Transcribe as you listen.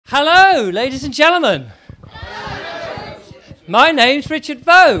Hello, ladies and gentlemen. My name's Richard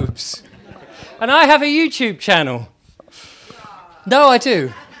Vobes, and I have a YouTube channel. No, I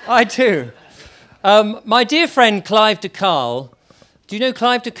do. My dear friend Clive de Carl, do you know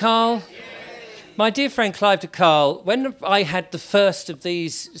Clive de Carl? My dear friend Clive de Carl, when I had the first of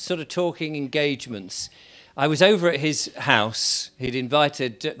these sort of talking engagements, I was over at his house. He'd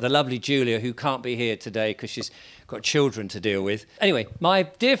invited the lovely Julia, who can't be here today because she's got children to deal with. Anyway, my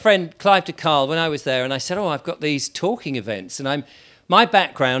dear friend Clive de Carl, when I was there, and I said, I've got these talking events, and my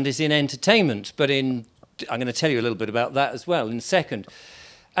background is in entertainment, but I'm going to tell you a little bit about that as well in a second.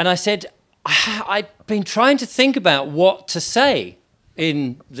 And I said, I've been trying to think about what to say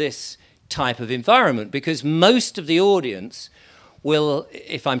in this type of environment, because most of the audience will,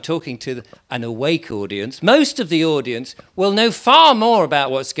 if I'm talking to an awake audience, most of the audience will know far more about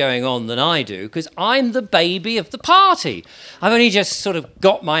what's going on than I do, because I'm the baby of the party. I've only just sort of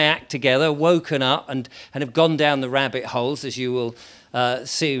got my act together, woken up, and have gone down the rabbit holes, as you will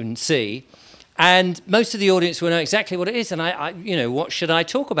soon see. And most of the audience will know exactly what it is, and what should I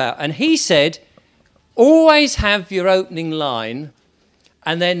talk about? And he said, always have your opening line,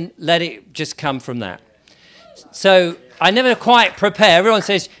 and then let it just come from that. So I never quite prepare. Everyone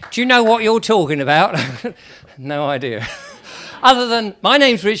says, do you know what you're talking about? No idea. Other than, my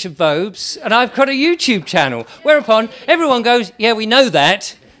name's Richard Vobes, and I've got a YouTube channel. Whereupon everyone goes, yeah, we know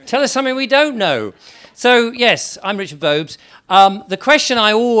that. Tell us something we don't know. So, yes, I'm Richard Vobes. The question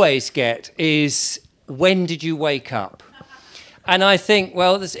I always get is, when did you wake up? And I think,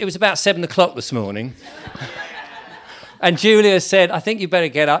 well, it was about 7 o'clock this morning. And Julia said, I think you better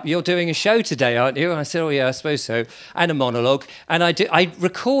get up. You're doing a show today, aren't you? And I said, oh, yeah, I suppose so. And a monologue. And I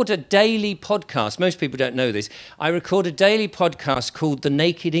record a daily podcast. Most people don't know this. I record a daily podcast called The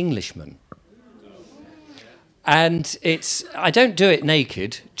Naked Englishman. And I don't do it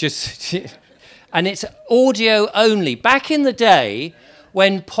naked, and it's audio only. Back in the day,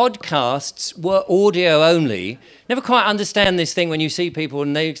 when podcasts were audio only, never quite understand this thing when you see people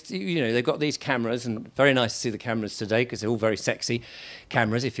and they've got these cameras, and very nice to see the cameras today because they're all very sexy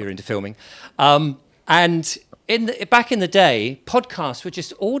cameras if you're into filming. And back in the day, podcasts were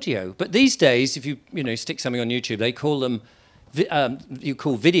just audio. But these days, if you stick something on YouTube, they call them you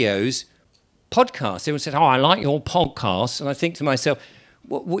call videos podcasts. Everyone said, I like your podcast, and I think to myself,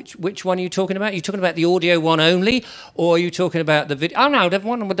 which one are you talking about? Are you talking about the audio one only, or are you talking about the video? Oh, no, the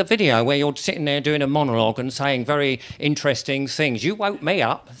one with the video where you're sitting there doing a monologue and saying very interesting things. You woke me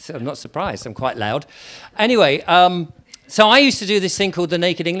up. So I'm not surprised. I'm quite loud. Anyway, so I used to do this thing called The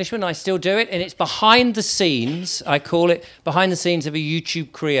Naked Englishman. I still do it, and it's behind the scenes. I call it behind the scenes of a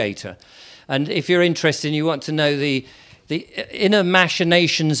YouTube creator. And if you're interested and you want to know the inner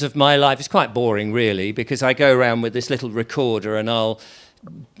machinations of my life, it's quite boring, really, because I go around with this little recorder and I'll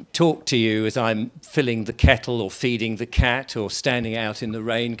talk to you as I'm filling the kettle or feeding the cat or standing out in the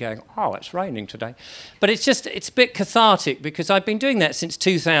rain going, oh, it's raining today. But it's a bit cathartic because I've been doing that since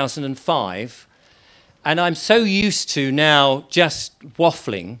 2005, and I'm so used to now just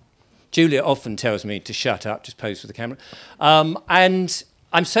waffling. Julia often tells me to shut up, just pose for the camera. And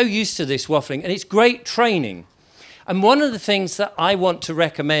I'm so used to this waffling, and it's great training. And one of the things that I want to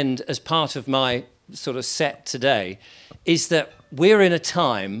recommend as part of my sort of set today is that we're in a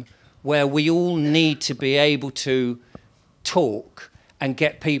time where we all need to be able to talk and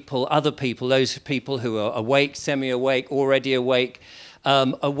get other people, those people who are awake, semi-awake, already awake,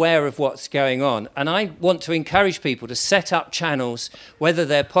 aware of what's going on. And I want to encourage people to set up channels, whether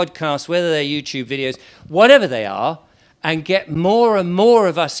they're podcasts, whether they're YouTube videos, whatever they are, and get more and more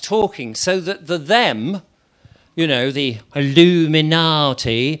of us talking so that the the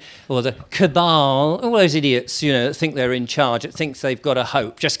Illuminati or the cabal, all those idiots, that think they're in charge, that thinks they've got a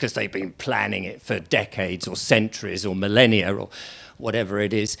hope just because they've been planning it for decades or centuries or millennia or whatever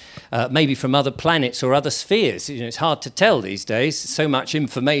it is, maybe from other planets or other spheres. It's hard to tell these days, so much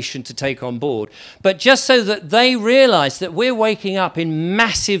information to take on board. But just so that they realise that we're waking up in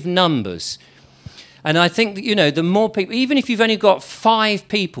massive numbers. And I think that, the more people, even if you've only got 5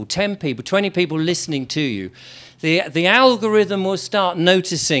 people, 10 people, 20 people listening to you, the algorithm will start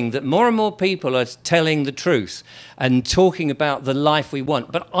noticing that more and more people are telling the truth and talking about the life we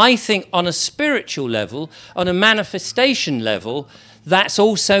want. But I think on a spiritual level, on a manifestation level, that's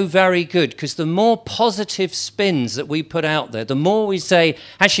also very good, because the more positive spins that we put out there, the more we say,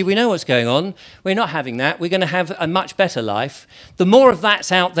 actually, we know what's going on, we're not having that, we're going to have a much better life, the more of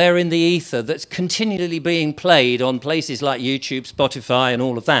that's out there in the ether that's continually being played on places like YouTube, Spotify, and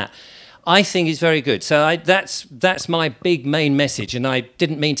all of that, I think is very good. So that's my big main message, and I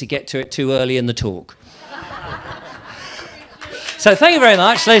didn't mean to get to it too early in the talk. So thank you very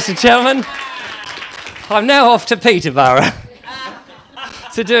much, ladies and gentlemen. I'm now off to Peterborough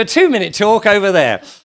to do a 2-minute talk over there.